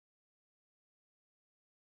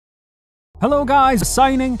Hello guys,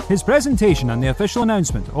 signing, his presentation and the official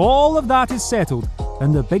announcement, all of that is settled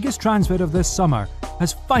and the biggest transfer of this summer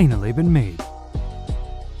has finally been made.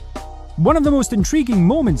 One of the most intriguing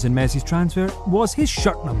moments in Messi's transfer was his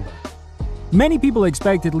shirt number. Many people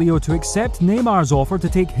expected Leo to accept Neymar's offer to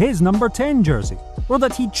take his number 10 jersey, or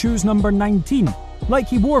that he'd choose number 19, like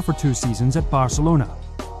he wore for 2 seasons at Barcelona.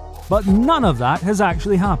 But none of that has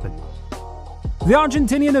actually happened. The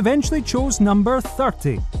Argentinian eventually chose number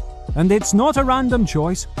 30, and it's not a random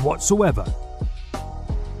choice whatsoever.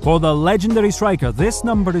 For the legendary striker, this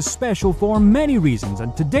number is special for many reasons,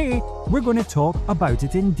 and today we're going to talk about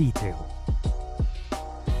it in detail.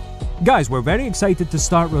 Guys, we're very excited to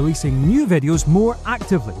start releasing new videos more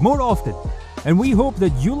actively, more often, and we hope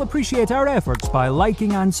that you'll appreciate our efforts by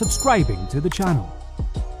liking and subscribing to the channel.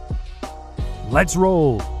 Let's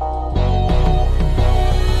roll!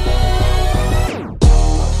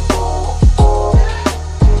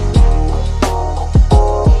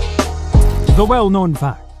 The well-known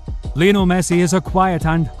fact: Lionel Messi is a quiet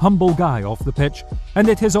and humble guy off the pitch, and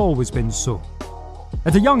it has always been so.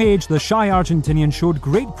 At a young age, the shy Argentinian showed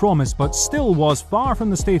great promise but still was far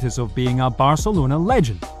from the status of being a Barcelona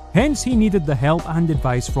legend, hence he needed the help and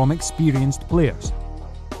advice from experienced players.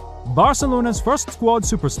 Barcelona's first squad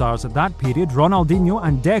superstars at that period, Ronaldinho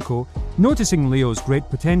and Deco, noticing Leo's great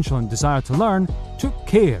potential and desire to learn, took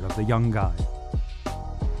care of the young guy.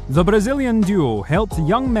 The Brazilian duo helped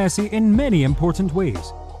young Messi in many important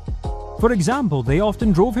ways. For example, they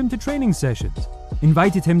often drove him to training sessions,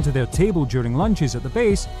 invited him to their table during lunches at the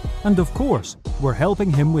base, and of course, were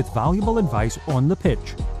helping him with valuable advice on the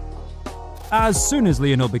pitch. As soon as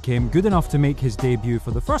Lionel became good enough to make his debut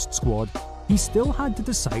for the first squad, he still had to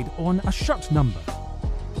decide on a shirt number.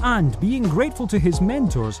 And being grateful to his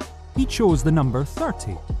mentors, he chose the number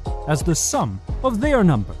 30 as the sum of their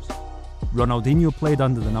numbers. Ronaldinho played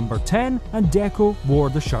under the number 10 and Deco wore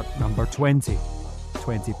the shirt number 20.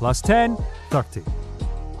 20 plus 10, 30.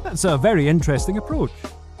 That's a very interesting approach.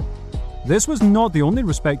 This was not the only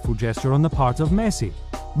respectful gesture on the part of Messi.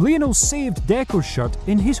 Lionel saved Deco's shirt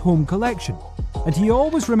in his home collection, and he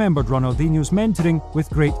always remembered Ronaldinho's mentoring with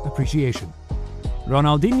great appreciation.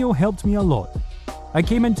 Ronaldinho helped me a lot. I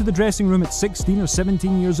came into the dressing room at 16 or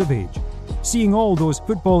 17 years of age. Seeing all those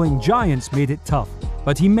footballing giants made it tough,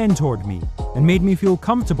 but he mentored me and made me feel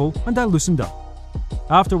comfortable, and I loosened up.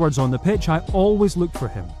 Afterwards on the pitch, I always looked for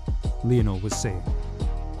him, Lionel was saying.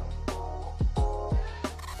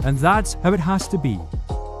 And that's how it has to be.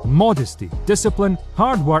 Modesty, discipline,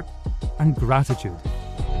 hard work, and gratitude.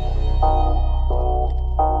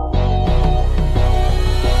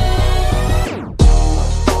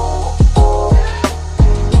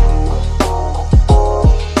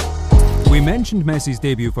 We mentioned Messi's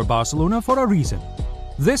debut for Barcelona for a reason.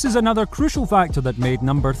 This is another crucial factor that made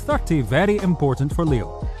number 30 very important for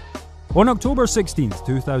Leo. On October 16,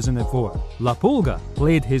 2004, La Pulga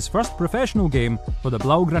played his first professional game for the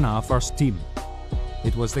Blaugrana first team.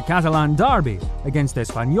 It was the Catalan derby against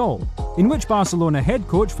Espanyol, in which Barcelona head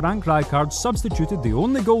coach Frank Rijkaard substituted the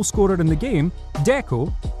only goal scorer in the game,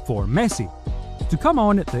 Deco, for Messi, to come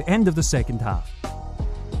on at the end of the second half.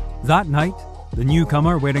 That night, the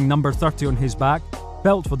newcomer wearing number 30 on his back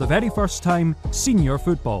felt for the very first time senior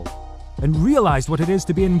football and realised what it is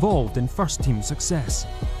to be involved in first team success.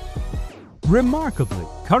 Remarkably,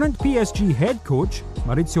 current PSG head coach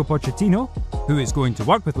Mauricio Pochettino, who is going to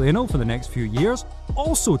work with Lionel for the next few years,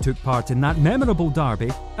 also took part in that memorable derby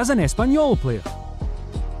as an Espanyol player.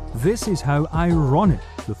 This is how ironic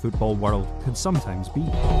the football world can sometimes be.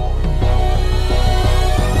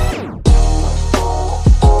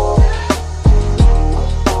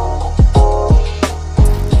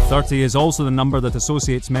 30 is also the number that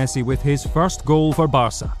associates Messi with his first goal for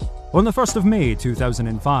Barca. On the 1st of May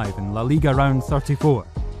 2005 in La Liga round 34,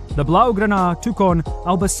 the Blaugrana took on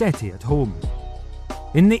Albacete at home.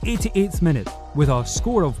 In the 88th minute, with a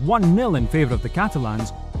score of 1-0 in favour of the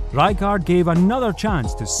Catalans, Rijkaard gave another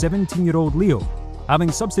chance to 17-year-old Leo,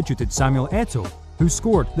 having substituted Samuel Eto'o, who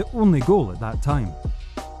scored the only goal at that time.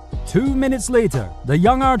 2 minutes later, the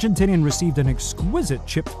young Argentinian received an exquisite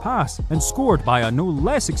chipped pass and scored by a no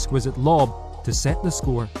less exquisite lob to set the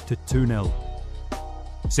score to 2-0.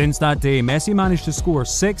 Since that day, Messi managed to score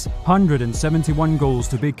 671 goals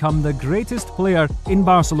to become the greatest player in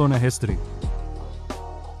Barcelona history.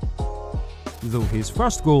 Though his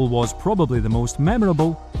first goal was probably the most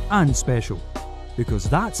memorable and special, because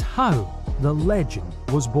that's how the legend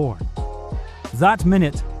was born. That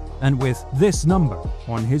minute, and with this number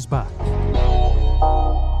on his back.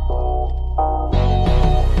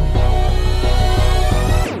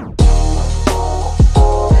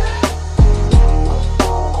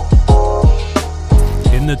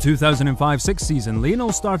 the 2005-06 season,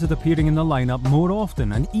 Lionel started appearing in the lineup more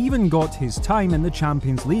often and even got his time in the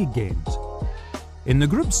Champions League games. In the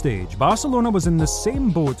group stage, Barcelona was in the same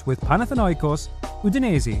boat with Panathinaikos,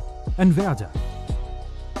 Udinese and Revert.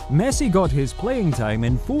 Messi got his playing time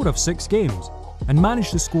in 4 of 6 games and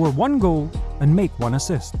managed to score 1 goal and make 1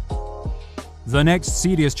 assist. The next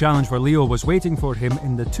serious challenge for Leo was waiting for him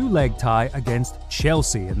in the 2-leg tie against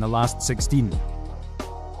Chelsea in the last 16.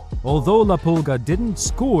 Although La Pulga didn't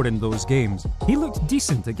score in those games, he looked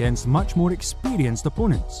decent against much more experienced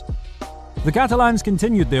opponents. The Catalans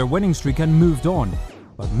continued their winning streak and moved on,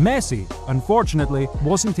 but Messi, unfortunately,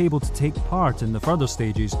 wasn't able to take part in the further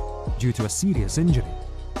stages due to a serious injury.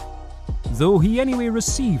 Though he anyway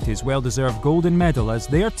received his well-deserved golden medal as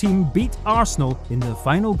their team beat Arsenal in the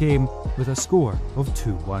final game with a score of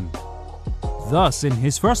 2-1. Thus, in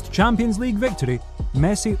his first Champions League victory,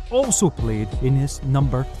 Messi also played in his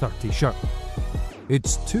number 30 shirt.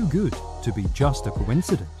 It's too good to be just a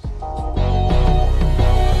coincidence.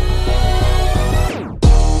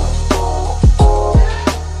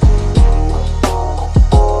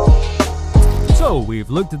 So, we've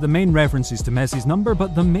looked at the main references to Messi's number,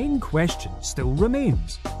 but the main question still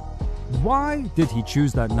remains. Why did he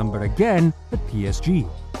choose that number again at PSG?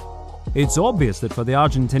 It's obvious that for the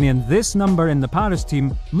Argentinian, this number in the Paris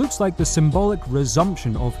team looks like the symbolic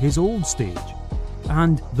resumption of his old stage,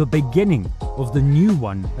 and the beginning of the new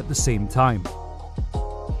one at the same time.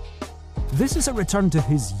 This is a return to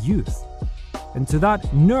his youth, and to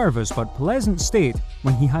that nervous but pleasant state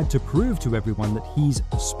when he had to prove to everyone that he's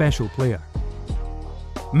a special player.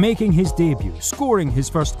 Making his debut, scoring his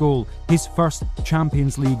first goal, his first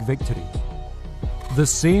Champions League victory. The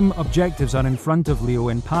same objectives are in front of Leo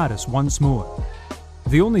in Paris once more.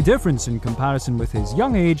 The only difference in comparison with his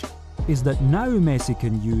young age is that now Messi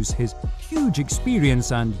can use his huge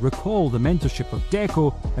experience and recall the mentorship of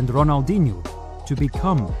Deco and Ronaldinho to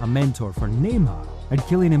become a mentor for Neymar and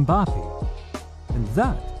Kylian Mbappe. And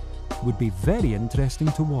that would be very interesting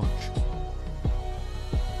to watch.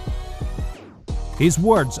 His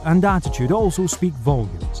words and attitude also speak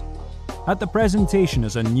volumes. At the presentation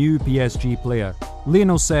as a new PSG player,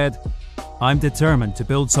 Lionel said, "I'm determined to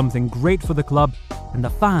build something great for the club and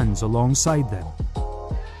the fans alongside them."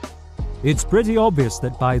 It's pretty obvious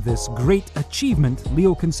that by this great achievement,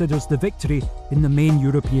 Leo considers the victory in the main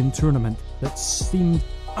European tournament that seemed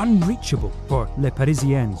unreachable for Les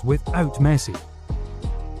Parisiens without Messi.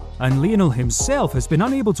 And Lionel himself has been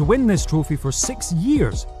unable to win this trophy for 6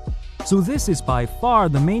 years, so this is by far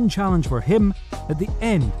the main challenge for him at the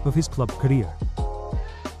end of his club career.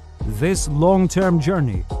 This long-term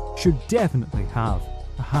journey should definitely have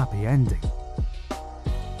a happy ending.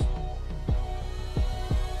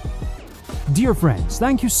 Dear friends,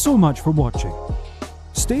 thank you so much for watching.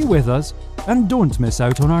 Stay with us and don't miss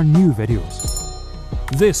out on our new videos.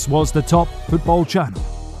 This was the Top Football Channel.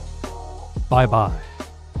 Bye bye.